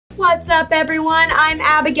What's up everyone? I'm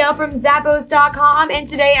Abigail from Zappos.com and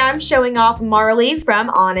today I'm showing off Marley from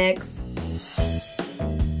Onex.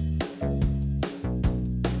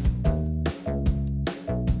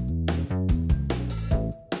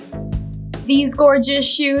 These gorgeous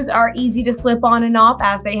shoes are easy to slip on and off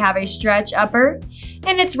as they have a stretch upper,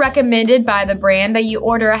 and it's recommended by the brand that you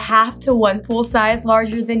order a half to one full size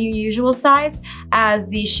larger than your usual size, as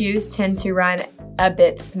these shoes tend to run a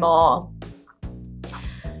bit small.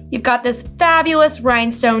 You've got this fabulous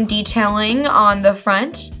rhinestone detailing on the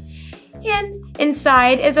front, and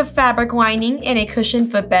inside is a fabric lining and a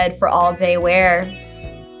cushioned footbed for all day wear.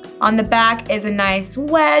 On the back is a nice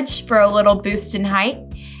wedge for a little boost in height,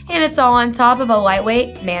 and it's all on top of a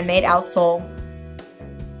lightweight man-made outsole.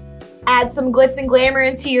 Add some glitz and glamour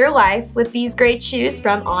into your life with these great shoes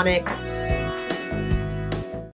from Onex.